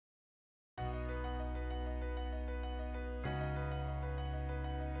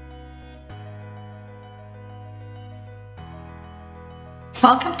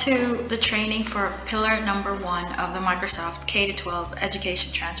Welcome to the training for pillar number 1 of the Microsoft K-12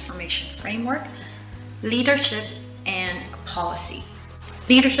 Education Transformation Framework, Leadership and Policy.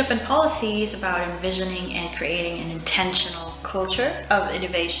 Leadership and policy is about envisioning and creating an intentional culture of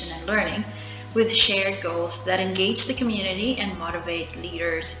innovation and learning with shared goals that engage the community and motivate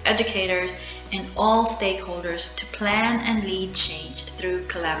leaders, educators, and all stakeholders to plan and lead change through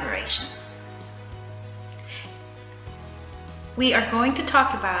collaboration. We are going to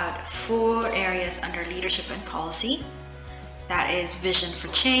talk about 4 areas under leadership and policy. That is vision for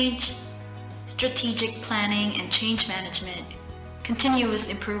change, strategic planning and change management, continuous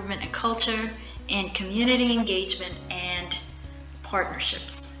improvement and culture, and community engagement and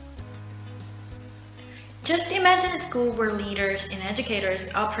partnerships. Just imagine a school where leaders and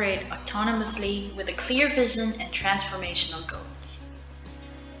educators operate autonomously with a clear vision and transformational goals.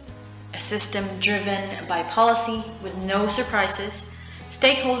 A system driven by policy with no surprises.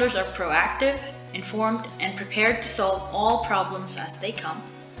 Stakeholders are proactive, informed, and prepared to solve all problems as they come.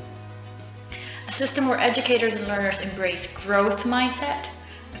 A system where educators and learners embrace growth mindset,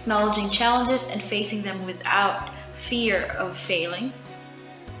 acknowledging challenges and facing them without fear of failing.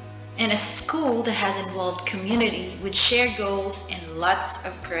 And a school that has involved community with shared goals and lots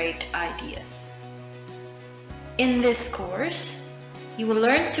of great ideas. In this course, you will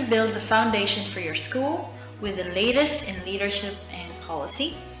learn to build the foundation for your school with the latest in leadership and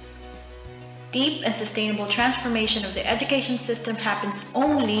policy. Deep and sustainable transformation of the education system happens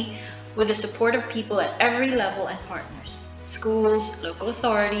only with the support of people at every level and partners: schools, local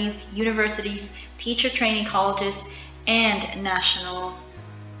authorities, universities, teacher training colleges, and national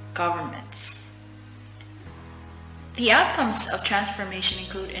governments. The outcomes of transformation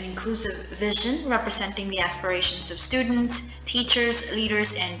include an inclusive vision representing the aspirations of students, teachers,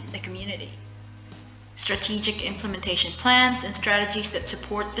 leaders, and the community. Strategic implementation plans and strategies that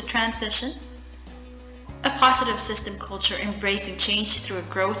support the transition. A positive system culture embracing change through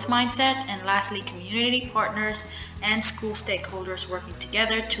a growth mindset. And lastly, community partners and school stakeholders working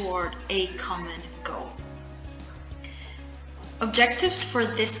together toward a common goal. Objectives for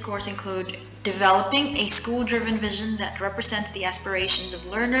this course include developing a school-driven vision that represents the aspirations of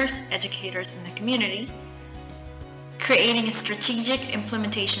learners, educators, and the community, creating a strategic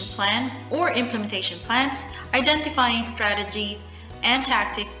implementation plan or implementation plans, identifying strategies and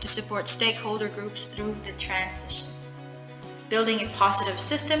tactics to support stakeholder groups through the transition, building a positive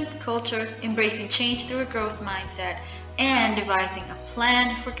system culture, embracing change through a growth mindset, and devising a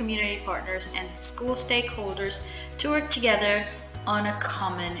plan for community partners and school stakeholders to work together on a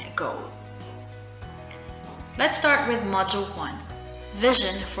common goal. Let's start with Module 1,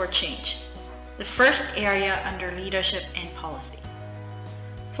 Vision for Change, the first area under leadership and policy.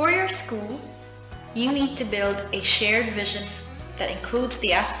 For your school, you need to build a shared vision that includes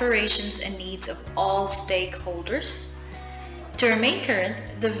the aspirations and needs of all stakeholders. To remain current,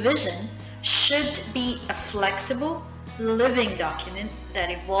 the vision should be a flexible, living document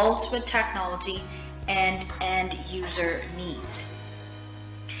that evolves with technology and end user needs.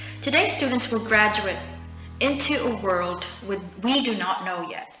 Today, students will graduate into a world we do not know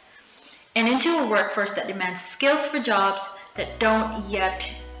yet, and into a workforce that demands skills for jobs that don't yet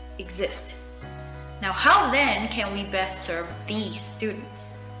exist. Now, how then can we best serve these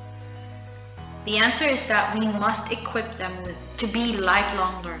students? The answer is that we must equip them to be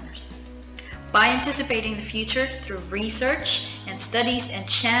lifelong learners. By anticipating the future through research and studies and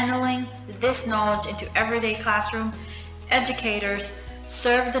channeling this knowledge into everyday classroom, educators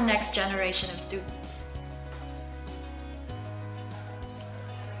serve the next generation of students.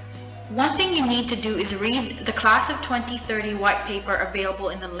 One thing you need to do is read the Class of 2030 white paper available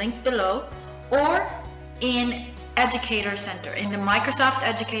in the link below or in Educator Center, in the Microsoft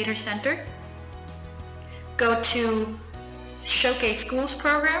Educator Center. Go to Showcase Schools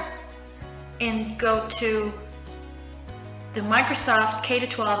program and go to the Microsoft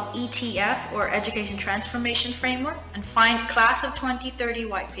K-12 ETF or Education Transformation Framework and find Class of 2030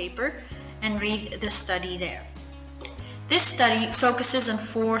 white paper and read the study there. This study focuses on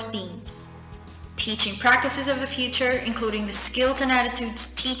 4 themes: teaching practices of the future, including the skills and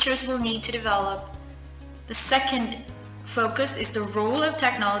attitudes teachers will need to develop. The second focus is the role of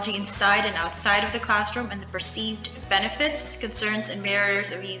technology inside and outside of the classroom and the perceived benefits, concerns, and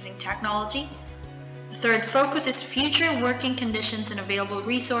barriers of using technology. The third focus is future working conditions and available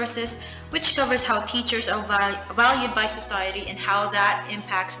resources, which covers how teachers are valued by society and how that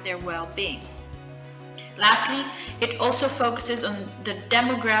impacts their well-being. Lastly, it also focuses on the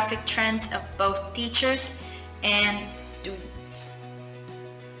demographic trends of both teachers and students.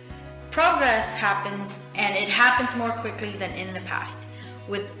 Progress happens, and it happens more quickly than in the past.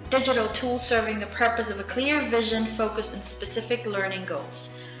 with digital tools serving the purpose of a clear vision focused on specific learning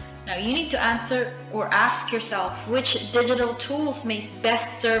goals. Now you need to answer or ask yourself which digital tools may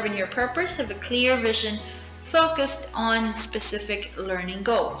best serve in your purpose of a clear vision focused on specific learning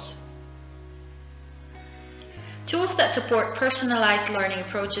goals. Tools that support personalized learning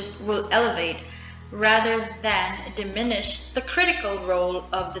approaches will elevate rather than diminish the critical role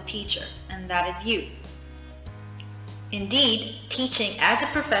of the teacher, and that is you. Indeed, teaching as a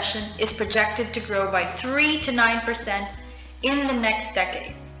profession is projected to grow by 3 to 9% in the next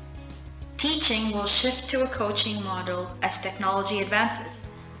decade. Teaching will shift to a coaching model as technology advances,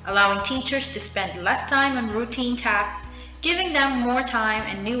 allowing teachers to spend less time on routine tasks, giving them more time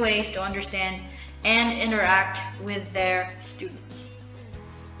and new ways to understand and interact with their students.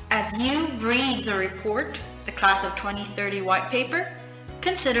 As you read the report, the Class of 2030 White Paper,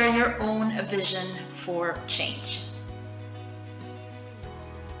 consider your own vision for change.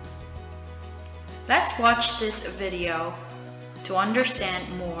 Let's watch this video to understand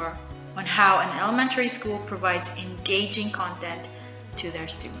more on how an elementary school provides engaging content to their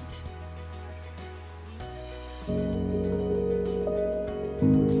students.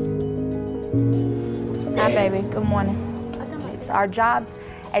 Hi baby, good morning. It's our jobs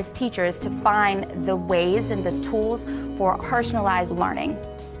as teachers to find the ways and the tools for personalized learning.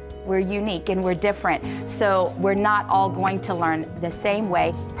 We're unique and we're different, so we're not all going to learn the same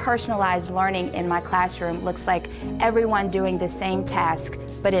way. Personalized learning in my classroom looks like everyone doing the same task,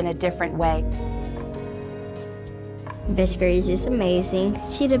 but in a different way. Miss Grace is amazing.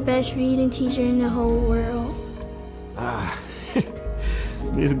 She's the best reading teacher in the whole world.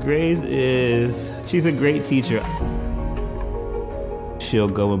 Miss Grace she's a great teacher. She'll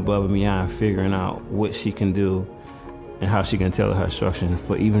go above and beyond figuring out what she can do and how she can tailor her instruction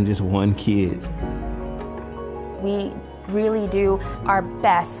for even just one kid. We really do our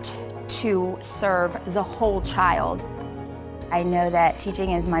best to serve the whole child. I know that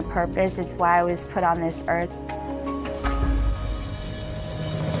teaching is my purpose. It's why I was put on this earth.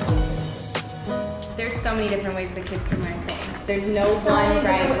 There's so many different ways the kids can learn things. There's no one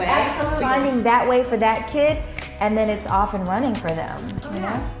right way. Absolutely. Finding that way for that kid, and then it's off and running for them, you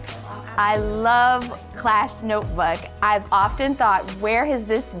know? I love Class Notebook. I've often thought, where has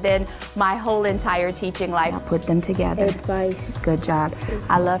this been my whole entire teaching life? Put them together. Advice. Good job.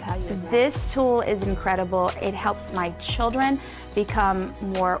 I love how you. This tool is incredible. It helps my children become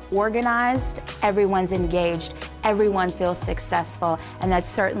more organized. Everyone's engaged. Everyone feels successful. And that's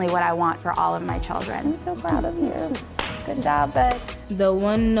certainly what I want for all of my children. I'm so proud of you. Good job, bud. The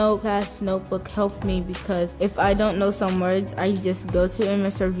OneNote Class Notebook helped me because if I don't know some words, I just go to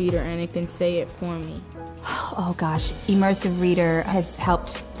Immersive Reader and it can say it for me. Oh gosh, Immersive Reader has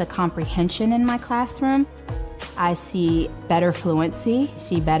helped the comprehension in my classroom. I see better fluency,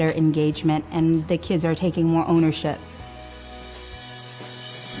 see better engagement, and the kids are taking more ownership.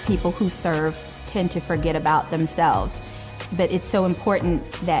 People who serve tend to forget about themselves, but it's so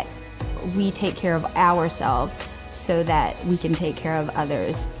important that we take care of ourselves so that we can take care of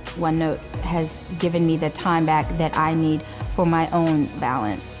others. OneNote has given me the time back that I need for my own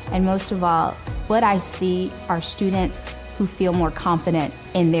balance. And most of all, what I see are students who feel more confident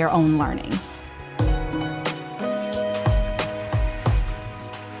in their own learning.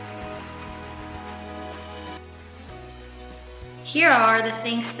 Here are the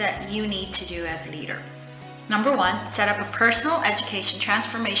things that you need to do as a leader. Number 1, set up a personal education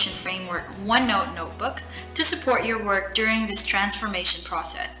transformation framework OneNote notebook to support your work during this transformation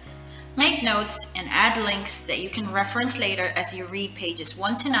process. Make notes and add links that you can reference later as you read pages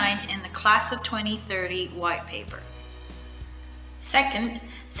 1 to 9 in the Class of 2030 White Paper. Second,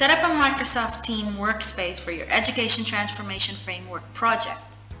 set up a Microsoft Teams workspace for your Education Transformation Framework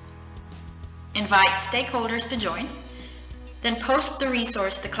project. Invite stakeholders to join. Then post the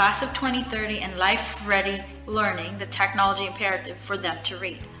resource, the Class of 2030 and Life Ready Learning, the technology imperative, for them to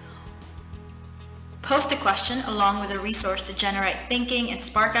read. Post a question along with a resource to generate thinking and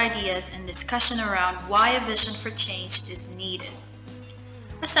spark ideas and discussion around why a vision for change is needed.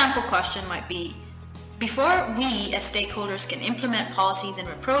 A sample question might be, before we as stakeholders can implement policies and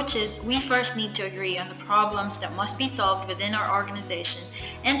approaches, we first need to agree on the problems that must be solved within our organization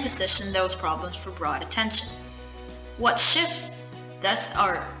and position those problems for broad attention. What shifts does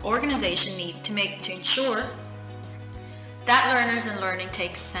our organization need to make to ensure that learners and learning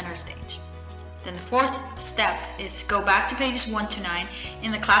takes center stage? Then the fourth step is go back to pages 1 to 9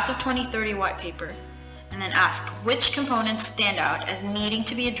 in the Class of 2030 White Paper and then ask which components stand out as needing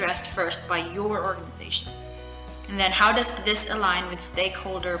to be addressed first by your organization. And then how does this align with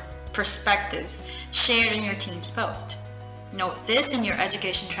stakeholder perspectives shared in your team's post? Note this in your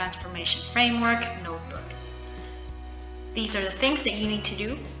Education Transformation Framework notebook. These are the things that you need to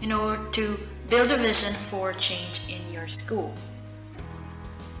do in order to build a vision for change in your school.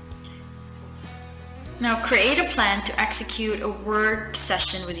 Now create a plan to execute a work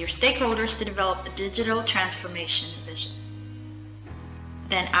session with your stakeholders to develop a digital transformation vision.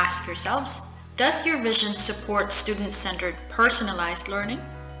 Then ask yourselves, does your vision support student-centered personalized learning?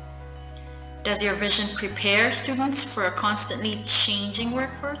 Does your vision prepare students for a constantly changing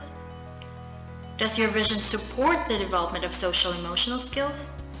workforce? Does your vision support the development of social-emotional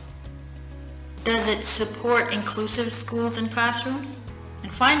skills? Does it support inclusive schools and classrooms?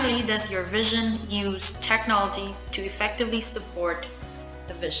 And finally, does your vision use technology to effectively support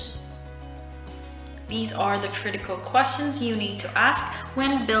the vision? These are the critical questions you need to ask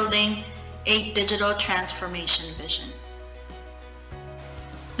when building a digital transformation vision.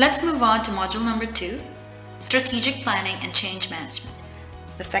 Let's move on to module number 2, strategic planning and change management.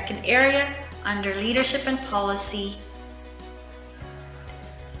 The second area under leadership and policy.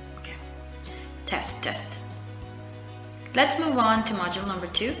 Okay, test. Let's move on to module number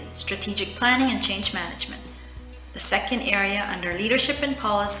 2, strategic planning and change management. The second area under leadership and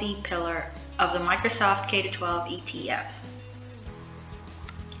policy pillar of the Microsoft K-12 ETF.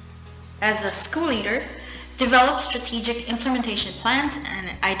 As a school leader, develop strategic implementation plans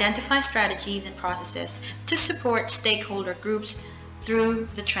and identify strategies and processes to support stakeholder groups through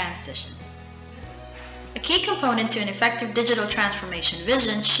the transition. A key component to an effective digital transformation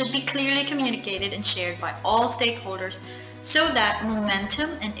vision should be clearly communicated and shared by all stakeholders so that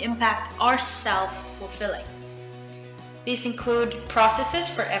momentum and impact are self-fulfilling. These include processes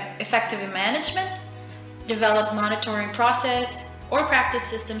for effective management, develop monitoring process or practice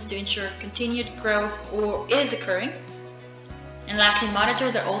systems to ensure continued growth is occurring, and lastly,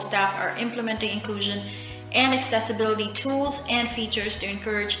 monitor that all staff are implementing inclusion and accessibility tools and features to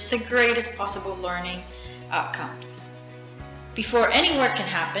encourage the greatest possible learning outcomes. Before any work can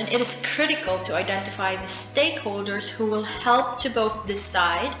happen, it is critical to identify the stakeholders who will help to both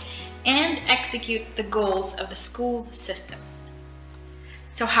decide and execute the goals of the school system.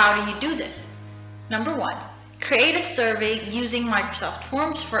 So how do you do this? Number 1, create a survey using Microsoft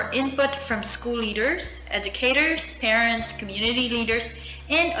Forms for input from school leaders, educators, parents, community leaders,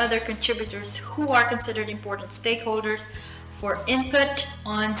 and other contributors who are considered important stakeholders for input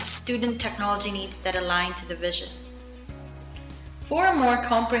on student technology needs that align to the vision. For a more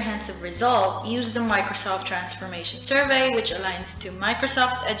comprehensive result, use the Microsoft Transformation Survey, which aligns to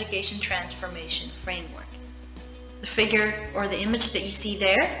Microsoft's Education Transformation Framework. The figure or the image that you see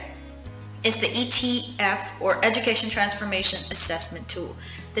there is the ETF, or Education Transformation Assessment Tool.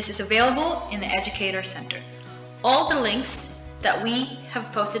 This is available in the Educator Center. All the links that we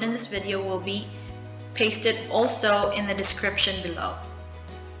have posted in this video will be pasted also in the description below.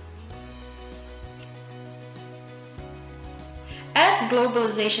 As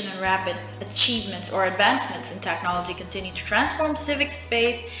globalization and rapid achievements or advancements in technology continue to transform civic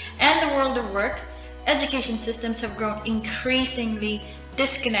space and the world of work, education systems have grown increasingly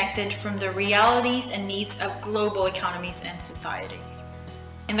disconnected from the realities and needs of global economies and societies.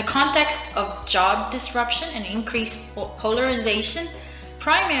 In the context of job disruption and increased polarization,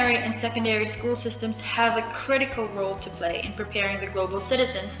 primary and secondary school systems have a critical role to play in preparing the global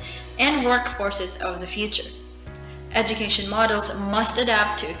citizens and workforces of the future. Education models must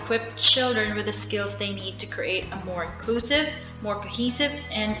adapt to equip children with the skills they need to create a more inclusive, more cohesive,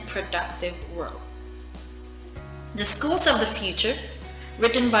 and productive world. The Schools of the Future,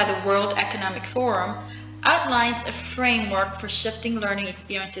 written by the World Economic Forum, outlines a framework for shifting learning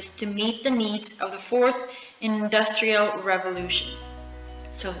experiences to meet the needs of the fourth industrial revolution.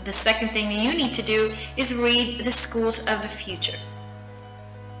 So the second thing that you need to do is read the Schools of the Future.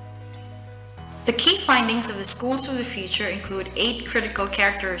 The key findings of the Schools of the Future include 8 critical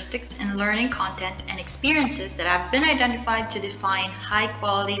characteristics in learning content and experiences that have been identified to define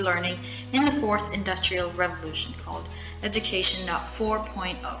high-quality learning in the fourth industrial revolution, called Education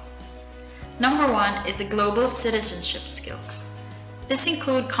 4.0. Number 1 is the global citizenship skills. This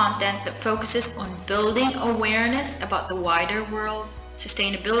includes content that focuses on building awareness about the wider world,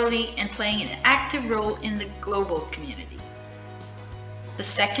 sustainability, and playing an active role in the global community. The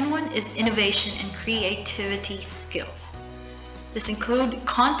second one is innovation and creativity skills. This includes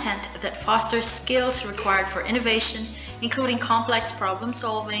content that fosters skills required for innovation, including complex problem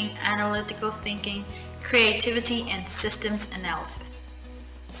solving, analytical thinking, creativity, and systems analysis.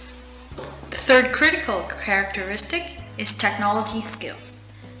 The third critical characteristic is technology skills.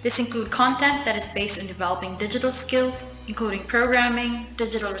 This includes content that is based on developing digital skills, including programming,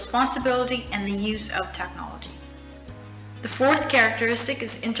 digital responsibility, and the use of technology. The fourth characteristic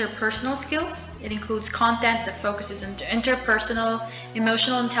is interpersonal skills. It includes content that focuses on interpersonal,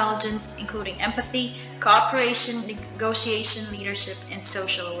 emotional intelligence, including empathy, cooperation, negotiation, leadership, and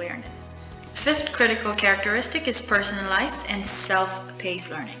social awareness. The fifth critical characteristic is personalized and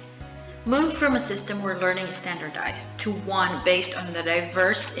self-paced learning. Move from a system where learning is standardized to one based on the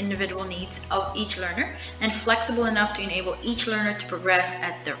diverse individual needs of each learner and flexible enough to enable each learner to progress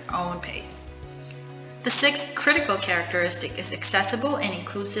at their own pace. The sixth critical characteristic is accessible and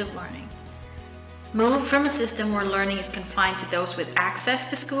inclusive learning. Move from a system where learning is confined to those with access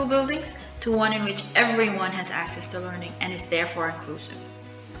to school buildings to one in which everyone has access to learning and is therefore inclusive.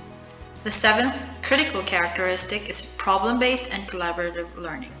 The seventh critical characteristic is problem-based and collaborative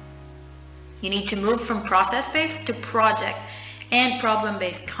learning. You need to move from process-based to project and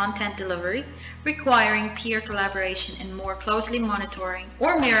problem-based content delivery, requiring peer collaboration and more closely monitoring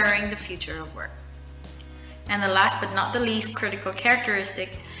or mirroring the future of work. And the last but not the least critical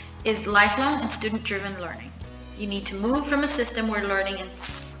characteristic is lifelong and student-driven learning. You need to move from a system where learning and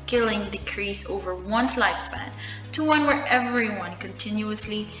skilling decrease over one's lifespan to one where everyone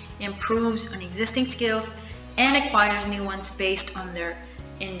continuously improves on existing skills and acquires new ones based on their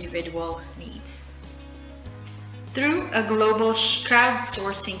individual needs. Through a global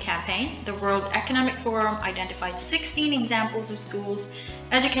crowdsourcing campaign, the World Economic Forum identified 16 examples of schools,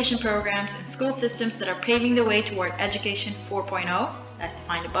 education programs, and school systems that are paving the way toward Education 4.0, as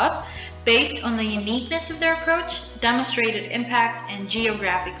defined above, based on the uniqueness of their approach, demonstrated impact, and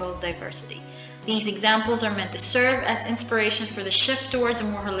geographical diversity. These examples are meant to serve as inspiration for the shift towards a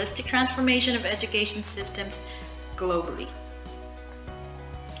more holistic transformation of education systems globally.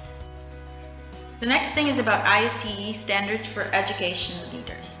 The next thing is about ISTE standards for education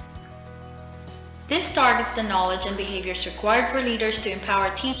leaders. This targets the knowledge and behaviors required for leaders to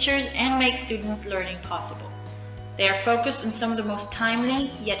empower teachers and make student learning possible. They are focused on some of the most timely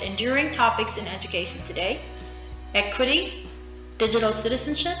yet enduring topics in education today: equity, digital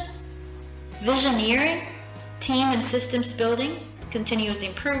citizenship, visioneering, team and systems building, continuous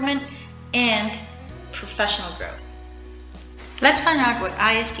improvement, and professional growth. Let's find out what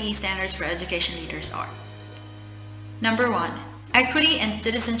ISTE standards for education leaders are. Number 1, equity and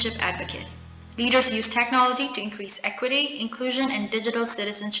citizenship advocate. Leaders use technology to increase equity, inclusion, and digital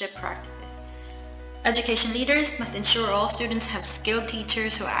citizenship practices. Education leaders must ensure all students have skilled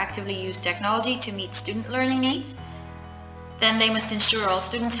teachers who actively use technology to meet student learning needs. Then they must ensure all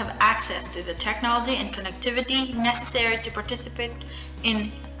students have access to the technology and connectivity necessary to participate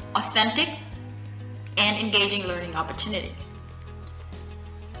in authentic and engaging learning opportunities.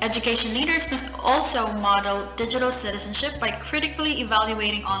 Education leaders must also model digital citizenship by critically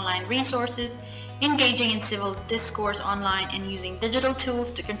evaluating online resources, engaging in civil discourse online, and using digital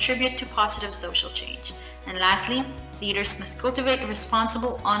tools to contribute to positive social change. And lastly, leaders must cultivate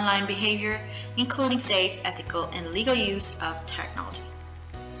responsible online behavior, including safe, ethical, and legal use of technology.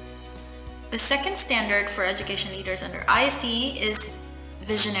 The second standard for education leaders under ISTE is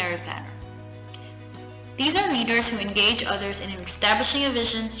visionary planner. These are leaders who engage others in establishing a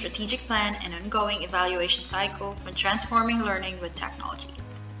vision, strategic plan, and ongoing evaluation cycle for transforming learning with technology.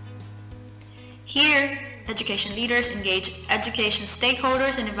 Here, education leaders engage education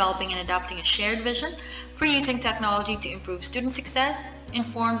stakeholders in developing and adopting a shared vision for using technology to improve student success,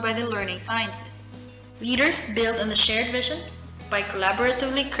 informed by the learning sciences. Leaders build on the shared vision by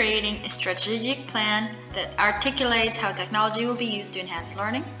collaboratively creating a strategic plan that articulates how technology will be used to enhance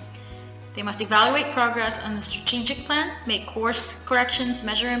learning. They must evaluate progress on the strategic plan, make course corrections,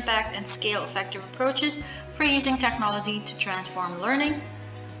 measure impact, and scale effective approaches for using technology to transform learning.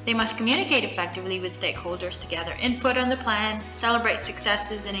 They must communicate effectively with stakeholders to gather input on the plan, celebrate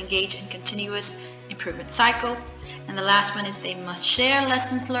successes, and engage in continuous improvement cycle. And the last one is they must share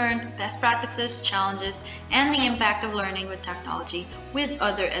lessons learned, best practices, challenges, and the impact of learning with technology with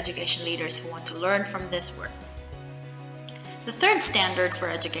other education leaders who want to learn from this work. The third standard for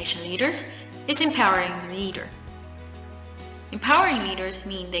education leaders is empowering the leader. Empowering leaders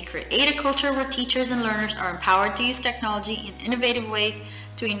mean they create a culture where teachers and learners are empowered to use technology in innovative ways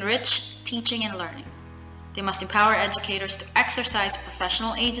to enrich teaching and learning. They must empower educators to exercise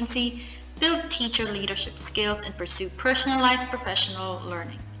professional agency, build teacher leadership skills, and pursue personalized professional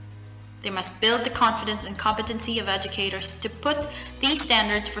learning. They must build the confidence and competency of educators to put these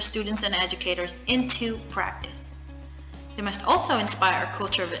standards for students and educators into practice. They must also inspire a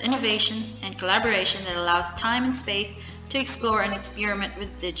culture of innovation and collaboration that allows time and space to explore and experiment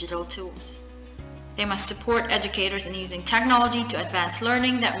with digital tools. They must support educators in using technology to advance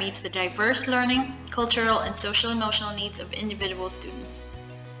learning that meets the diverse learning, cultural, and social-emotional needs of individual students.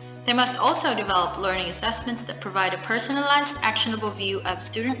 They must also develop learning assessments that provide a personalized, actionable view of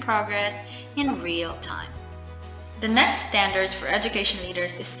student progress in real time. The next standards for education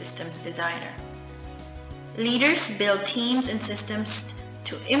leaders is systems designer. Leaders build teams and systems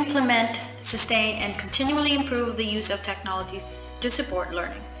to implement, sustain, and continually improve the use of technologies to support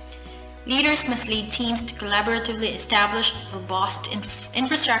learning. Leaders must lead teams to collaboratively establish robust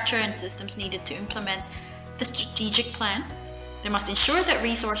infrastructure and systems needed to implement the strategic plan. They must ensure that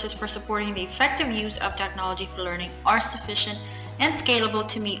resources for supporting the effective use of technology for learning are sufficient and scalable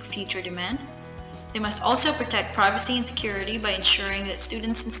to meet future demand. They must also protect privacy and security by ensuring that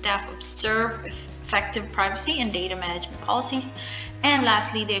students and staff observe effective privacy and data management policies. And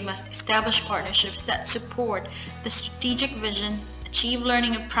lastly, they must establish partnerships that support the strategic vision, achieve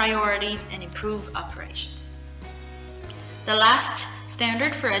learning priorities, and improve operations. The last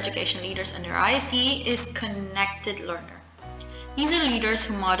standard for education leaders under ISD is connected learner. These are leaders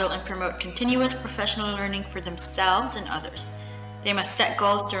who model and promote continuous professional learning for themselves and others. They must set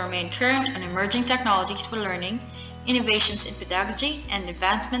goals to remain current on emerging technologies for learning, innovations in pedagogy, and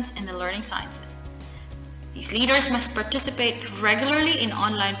advancements in the learning sciences. These leaders must participate regularly in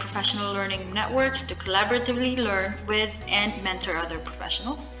online professional learning networks to collaboratively learn with and mentor other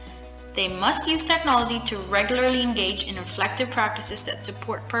professionals. They must use technology to regularly engage in reflective practices that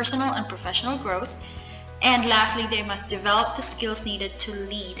support personal and professional growth. And lastly, they must develop the skills needed to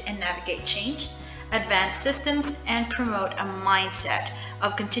lead and navigate change, advance systems, and promote a mindset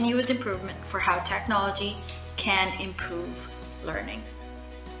of continuous improvement for how technology can improve learning.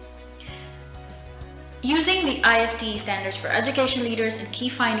 Using the ISD standards for education leaders and key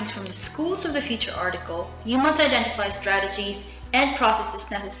findings from the Schools of the Future article, you must identify strategies and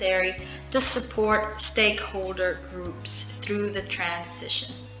processes necessary to support stakeholder groups through the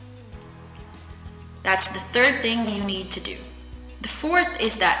transition. That's the third thing you need to do. The fourth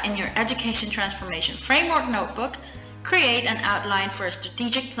is that in your Education Transformation Framework notebook, create an outline for a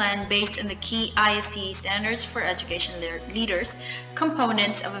strategic plan based on the key ISD standards for education leaders,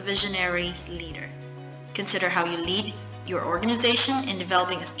 components of a visionary leader. Consider how you lead your organization in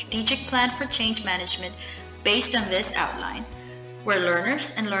developing a strategic plan for change management based on this outline, where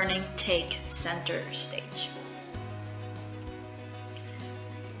learners and learning take center stage.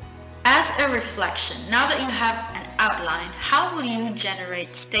 As a reflection, now that you have an outline, how will you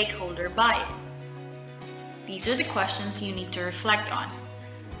generate stakeholder buy-in? These are the questions you need to reflect on.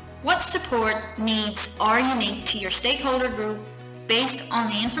 What support needs are unique to your stakeholder group based on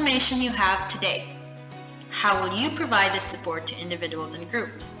the information you have today? How will you provide this support to individuals and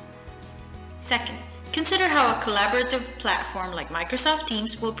groups? Second, consider how a collaborative platform like Microsoft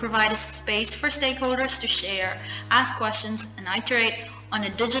Teams will provide a space for stakeholders to share, ask questions, and iterate on a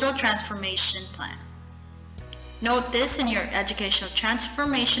digital transformation plan. Note this in your Educational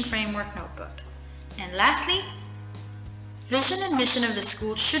Transformation Framework notebook. And lastly, vision and mission of the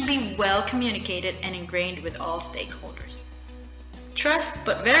school should be well communicated and ingrained with all stakeholders. Trust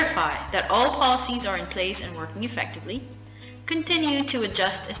but verify that all policies are in place and working effectively. Continue to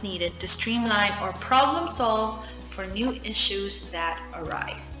adjust as needed to streamline or problem solve for new issues that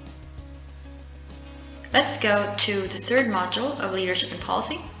arise. Let's go to the third module of Leadership and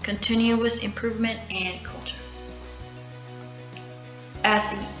Policy, Continuous Improvement and Culture. As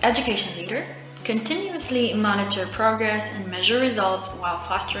the education leader, continuously monitor progress and measure results while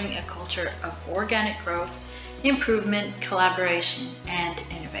fostering a culture of organic growth, improvement, collaboration, and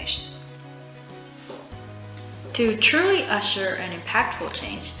innovation. To truly usher an impactful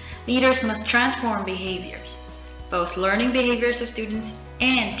change, leaders must transform behaviors, both learning behaviors of students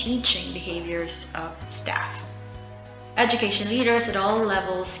and teaching behaviors of staff. Education leaders at all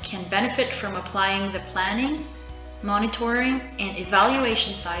levels can benefit from applying the planning, monitoring, and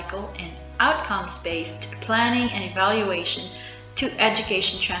evaluation cycle and outcomes-based planning and evaluation to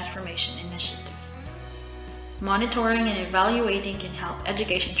education transformation initiatives. Monitoring and evaluating can help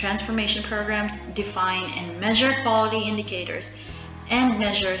education transformation programs define and measure quality indicators and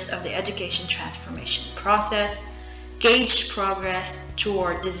measures of the education transformation process, gauge progress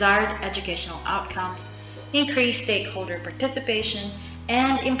toward desired educational outcomes, increase stakeholder participation,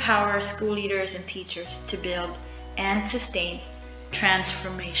 and empower school leaders and teachers to build and sustain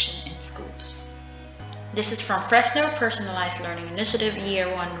transformation in schools. This is from Fresno Personalized Learning Initiative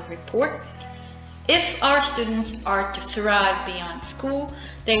Year 1 report. If our students are to thrive beyond school,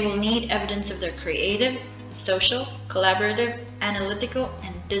 they will need evidence of their creative, social, collaborative, analytical,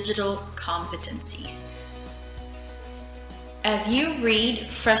 and digital competencies. As you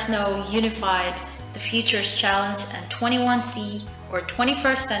read Fresno Unified, The Future's Challenge, and 21C or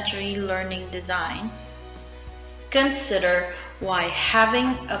 21st Century Learning Design, consider why having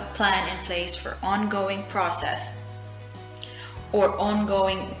a plan in place for ongoing process or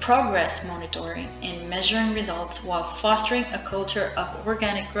ongoing progress monitoring and measuring results while fostering a culture of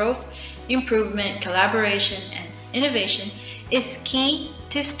organic growth, improvement, collaboration, and innovation is key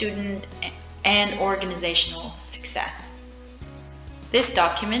to student and organizational success. This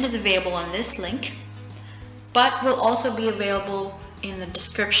document is available on this link, but will also be available in the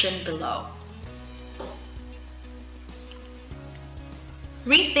description below.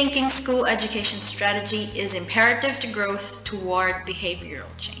 Rethinking school education strategy is imperative to growth toward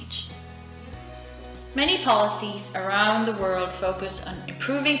behavioral change. Many policies around the world focus on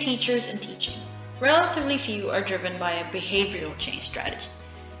improving teachers and teaching. Relatively few are driven by a behavioral change strategy.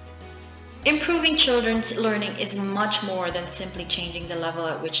 Improving children's learning is much more than simply changing the level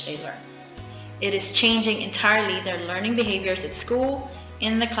at which they learn. It is changing entirely their learning behaviors at school,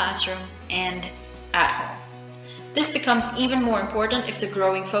 in the classroom, and at home. This becomes even more important if the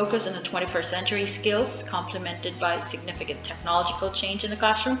growing focus on the 21st century skills, complemented by significant technological change in the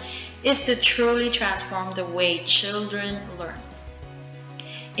classroom, is to truly transform the way children learn.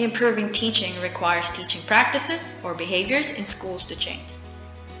 Improving teaching requires teaching practices or behaviors in schools to change.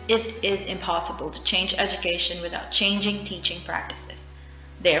 It is impossible to change education without changing teaching practices.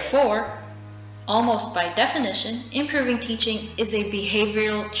 Therefore, almost by definition, improving teaching is a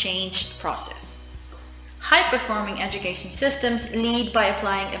behavioral change process. High-performing education systems lead by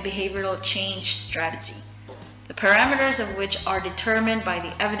applying a behavioral change strategy, the parameters of which are determined by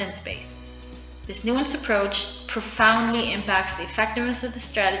the evidence base. This nuanced approach profoundly impacts the effectiveness of the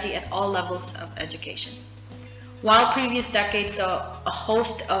strategy at all levels of education. While previous decades saw a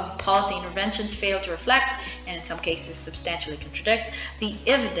host of policy interventions fail to reflect, and in some cases substantially contradict, the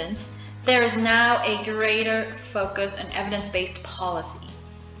evidence, there is now a greater focus on evidence-based policy.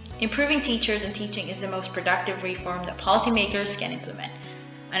 Improving teachers and teaching is the most productive reform that policymakers can implement.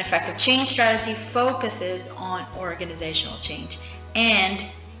 An effective change strategy focuses on organizational change and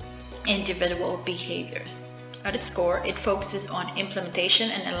individual behaviors. At its core, it focuses on implementation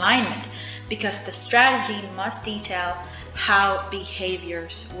and alignment because the strategy must detail how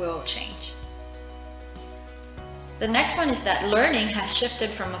behaviors will change. The next one is that learning has shifted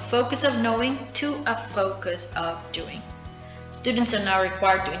from a focus of knowing to a focus of doing. Students are now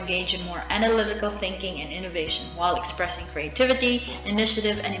required to engage in more analytical thinking and innovation while expressing creativity,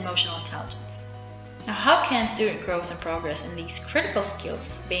 initiative, and emotional intelligence. Now, how can student growth and progress in these critical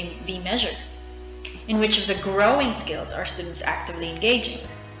skills be measured? In which of the growing skills are students actively engaging?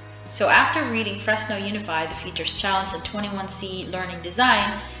 So after reading Fresno Unified, the Futures Challenge, and 21C Learning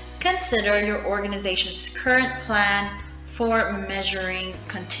Design, consider your organization's current plan for measuring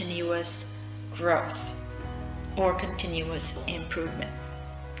continuous growth or continuous improvement.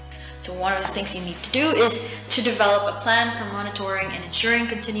 So one of the things you need to do is to develop a plan for monitoring and ensuring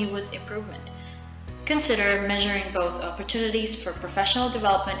continuous improvement. Consider measuring both opportunities for professional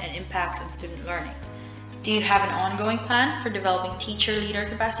development and impacts on student learning. Do you have an ongoing plan for developing teacher-leader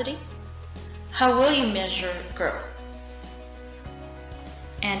capacity? How will you measure growth?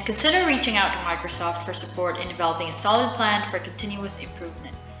 And consider reaching out to Microsoft for support in developing a solid plan for continuous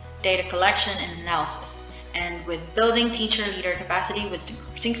improvement, data collection and analysis, and with building teacher-leader capacity with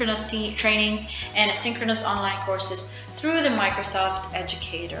synchronous trainings and asynchronous online courses through the Microsoft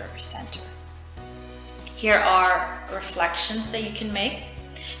Educator Center. Here are reflections that you can make.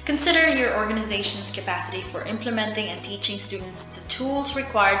 Consider your organization's capacity for implementing and teaching students the tools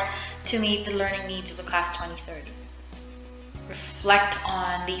required to meet the learning needs of the class 2030. Reflect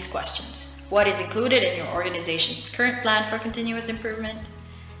on these questions. What is included in your organization's current plan for continuous improvement?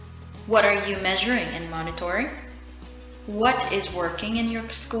 What are you measuring and monitoring? What is working in your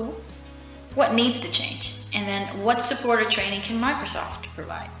school? What needs to change? And then what support or training can Microsoft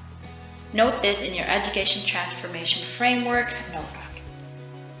provide? Note this in your Education Transformation Framework notebook.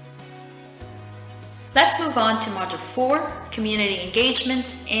 Let's move on to Module 4, Community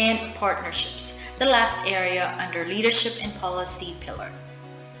Engagements and Partnerships, the last area under Leadership and Policy pillar.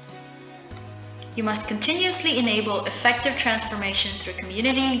 You must continuously enable effective transformation through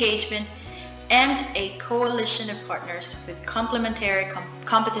community engagement and a coalition of partners with complementary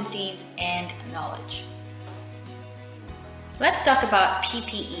competencies and knowledge. Let's talk about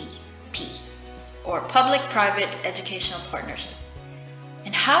PPEP, or Public-Private Educational Partnership,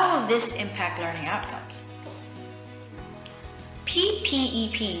 and how will this impact learning outcomes?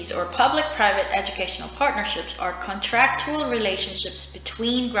 PPEPs, or Public-Private Educational Partnerships, are contractual relationships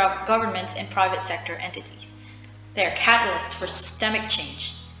between governments and private sector entities. They are catalysts for systemic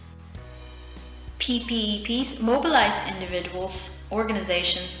change. PPEPs mobilize individuals,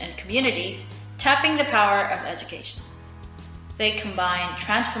 organizations, and communities, tapping the power of education. They combine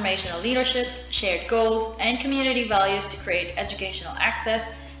transformational leadership, shared goals, and community values to create educational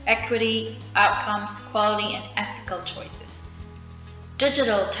access, equity, outcomes, quality, and ethical choices.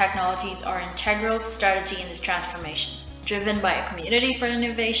 Digital technologies are an integral strategy in this transformation, driven by a community for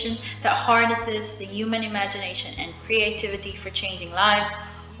innovation that harnesses the human imagination and creativity for changing lives,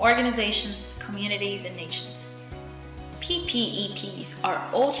 organizations, communities, and nations. PPEPs are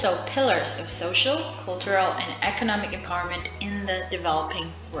also pillars of social, cultural, and economic empowerment in the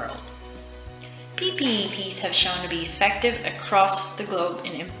developing world. PPEPs have shown to be effective across the globe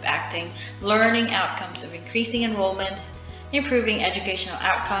in impacting learning outcomes of increasing enrollments, improving educational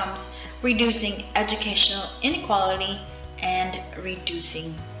outcomes, reducing educational inequality, and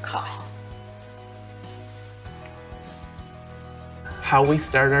reducing costs. How we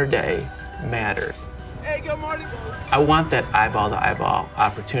start our day matters. Hey, good morning. I want that eyeball-to-eyeball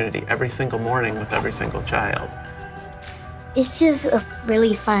opportunity every single morning with every single child. It's just a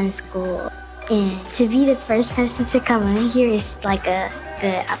really fun school. And to be the first person to come in here is like a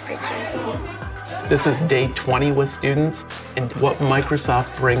good opportunity. This is day 20 with students, and what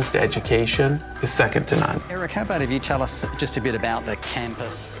Microsoft brings to education is second to none. Eric, how about if you tell us just a bit about the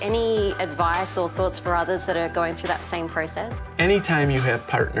campus? Any advice or thoughts for others that are going through that same process? Anytime you have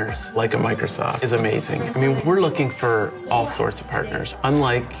partners like a Microsoft is amazing. I mean, we're looking for all sorts of partners.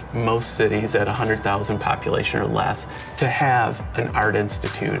 Unlike most cities at 100,000 population or less, to have an art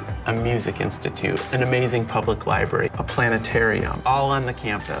institute, a music institute, an amazing public library, a planetarium, all on the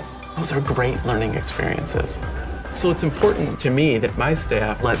campus. Those are great learning experiences. So it's important to me that my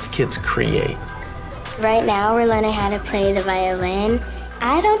staff lets kids create. Right now we're learning how to play the violin.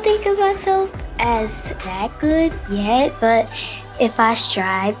 I don't think of myself as that good yet, but if I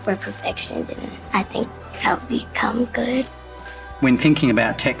strive for perfection, then I think I'll become good. When thinking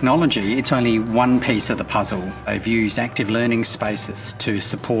about technology, it's only one piece of the puzzle. They've used active learning spaces to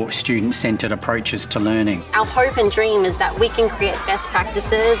support student-centred approaches to learning. Our hope and dream is that we can create best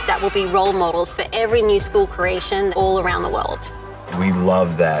practices that will be role models for every new school creation all around the world. We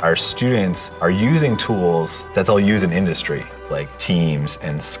love that our students are using tools that they'll use in industry, like Teams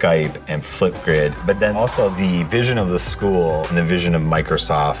and Skype and Flipgrid, but then also the vision of the school and the vision of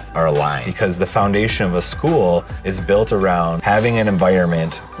Microsoft are aligned, because the foundation of a school is built around having an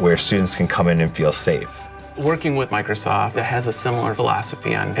environment where students can come in and feel safe. Working with Microsoft that has a similar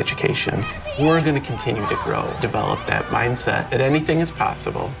philosophy on education, we're going to continue to grow, develop that mindset that anything is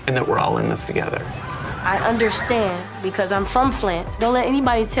possible and that we're all in this together. I understand because I'm from Flint. Don't let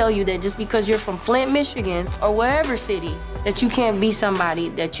anybody tell you that just because you're from Flint, Michigan, or wherever city, that you can't be somebody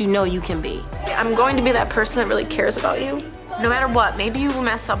that you know you can be. I'm going to be that person that really cares about you. No matter what, maybe you will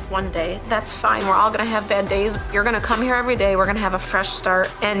mess up one day. That's fine. We're all gonna have bad days. You're gonna come here every day. We're gonna have a fresh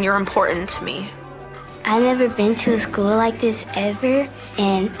start, and you're important to me. I've never been to a school like this ever,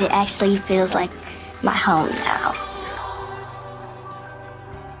 and it actually feels like my home now.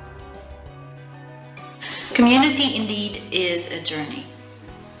 Community indeed is a journey.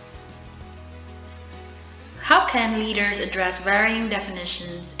 How can leaders address varying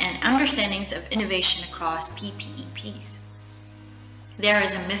definitions and understandings of innovation across PPEPs? There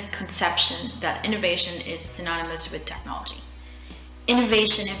is a misconception that innovation is synonymous with technology.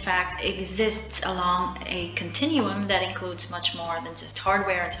 Innovation, in fact, exists along a continuum that includes much more than just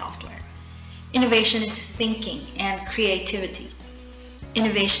hardware and software. Innovation is thinking and creativity.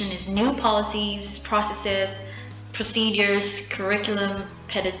 Innovation is new policies, processes, procedures, curriculum,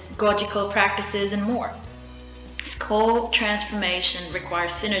 pedagogical practices, and more. School transformation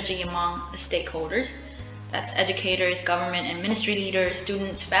requires synergy among the stakeholders. That's educators, government and ministry leaders,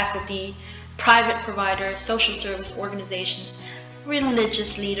 students, faculty, private providers, social service organizations,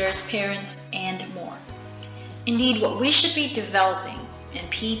 religious leaders, parents, and more. Indeed, what we should be developing in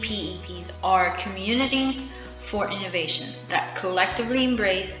PPEPs are communities for innovation that collectively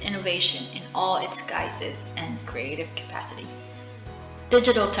embrace innovation in all its guises and creative capacities.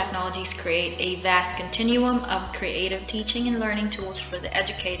 Digital technologies create a vast continuum of creative teaching and learning tools for the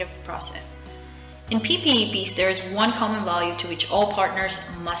educative process. In PPEPs, there is one common value to which all partners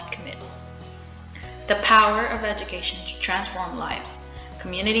must commit: the power of education to transform lives,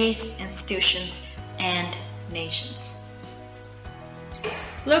 communities, institutions, and nations.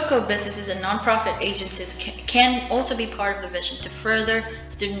 Local businesses and nonprofit agencies can also be part of the vision to further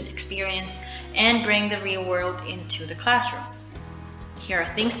student experience and bring the real world into the classroom. Here are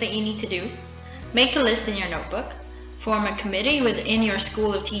things that you need to do. Make a list in your notebook. Form a committee within your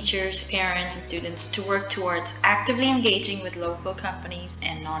school of teachers, parents, and students to work towards actively engaging with local companies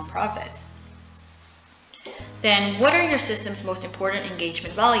and nonprofits. Then, what are your system's most important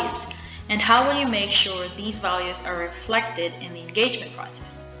engagement values? And how will you make sure these values are reflected in the engagement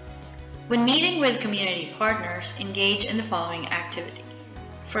process? When meeting with community partners, engage in the following activity.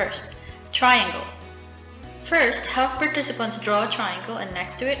 First, triangle. First, have participants draw a triangle and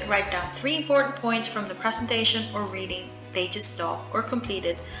next to it, write down 3 important points from the presentation or reading they just saw or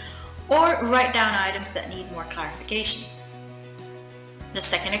completed, or write down items that need more clarification. The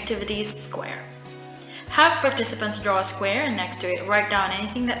second activity is square. Have participants draw a square and next to it, write down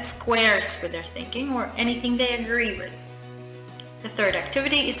anything that squares with their thinking or anything they agree with. The third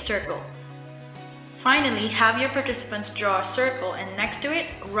activity is circle. Finally, have your participants draw a circle and next to it,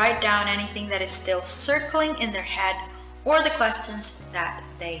 write down anything that is still circling in their head or the questions that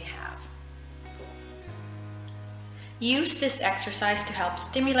they have. Use this exercise to help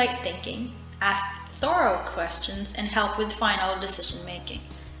stimulate thinking, ask thorough questions, and help with final decision making.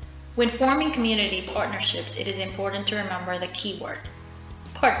 When forming community partnerships, it is important to remember the keyword,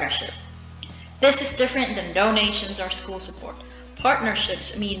 partnership. This is different than donations or school support.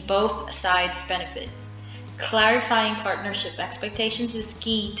 Partnerships mean both sides benefit. Clarifying partnership expectations is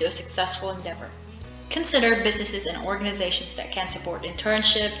key to a successful endeavor. Consider businesses and organizations that can support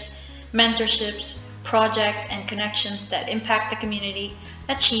internships, mentorships, projects, and connections that impact the community,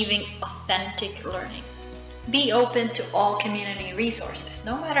 achieving authentic learning. Be open to all community resources,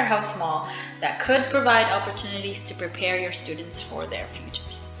 no matter how small, that could provide opportunities to prepare your students for their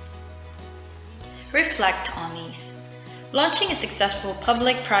futures. Reflect on these. Launching a successful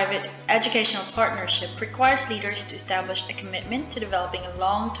public-private educational partnership requires leaders to establish a commitment to developing a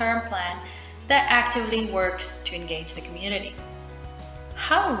long-term plan that actively works to engage the community.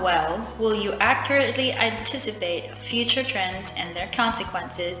 How well will you accurately anticipate future trends and their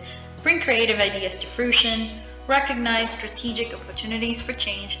consequences, bring creative ideas to fruition, recognize strategic opportunities for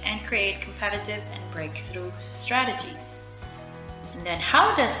change, and create competitive and breakthrough strategies? And then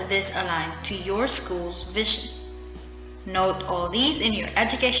how does this align to your school's vision? Note all these in your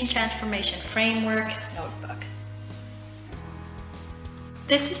Education Transformation Framework notebook.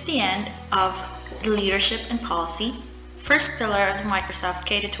 This is the end of the Leadership and Policy, first pillar of the Microsoft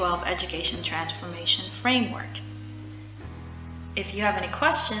K-12 Education Transformation Framework. If you have any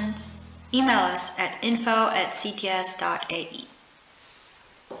questions, email us at info@cts.ae.